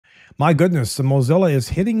My goodness, the Mozilla is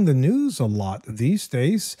hitting the news a lot these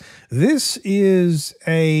days. This is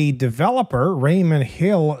a developer, Raymond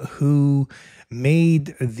Hill, who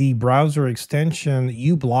made the browser extension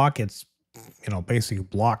uBlock. It's, basically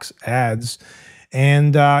blocks ads.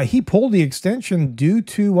 And he pulled the extension due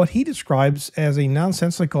to what he describes as a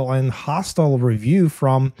nonsensical and hostile review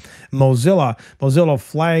from Mozilla. Mozilla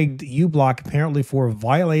flagged uBlock apparently for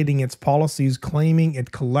violating its policies, claiming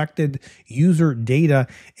it collected user data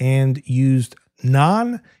and used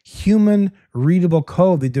non-human readable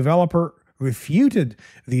code. The developer refuted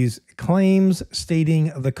these claims,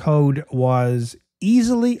 stating the code was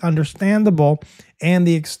easily understandable and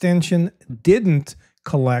the extension didn't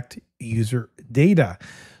collect user data.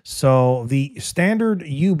 So the standard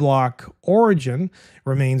uBlock Origin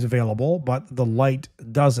remains available, but the Lite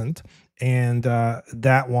doesn't. And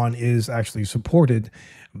that one is actually supported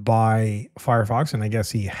by Firefox, and I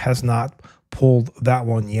guess he has not pulled that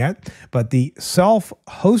one yet. But the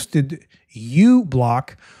self-hosted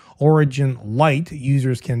uBlock Origin Lite,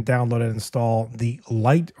 users can download and install the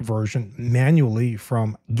Lite version manually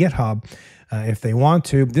from GitHub if they want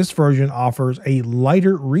to. This version offers a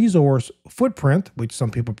lighter resource footprint, which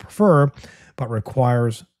some people prefer, but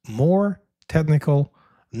requires more technical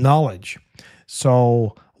knowledge.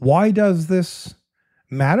 So why does this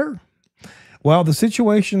matter? Well, the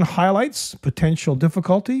situation highlights potential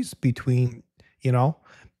difficulties between,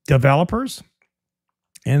 developers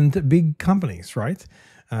and big companies, right?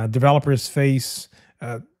 Developers face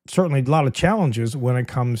certainly a lot of challenges when it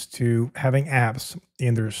comes to having apps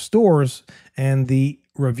in their stores and the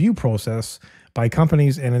review process by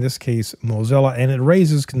companies, and in this case, Mozilla. And it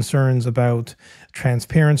raises concerns about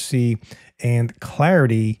transparency and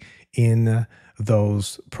clarity in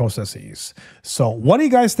those processes. So what do you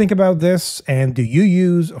guys think about this? And do you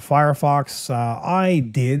use Firefox? I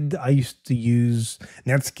did. I used to use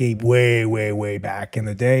Netscape way back in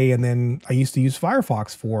the day. And then I used to use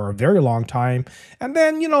Firefox for a very long time. And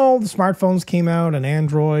then, the smartphones came out and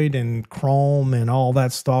Android and Chrome and all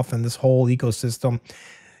that stuff and this whole ecosystem.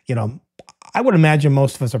 I would imagine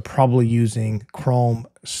most of us are probably using Chrome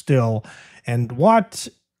still. And what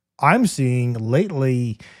I'm seeing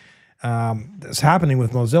lately that's happening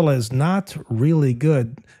with Mozilla is not really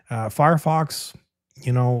good. Firefox,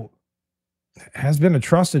 has been a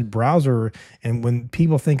trusted browser, and when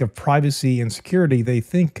people think of privacy and security, they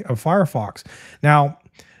think of Firefox. Now,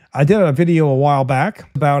 I did a video a while back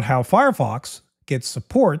about how Firefox gets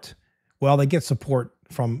support. Well, they get support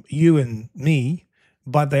from you and me,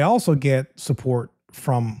 but they also get support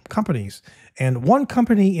from companies. And one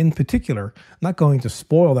company in particular, I'm not going to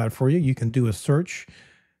spoil that for you. You can do a search.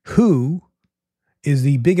 Who is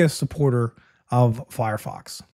the biggest supporter of Firefox?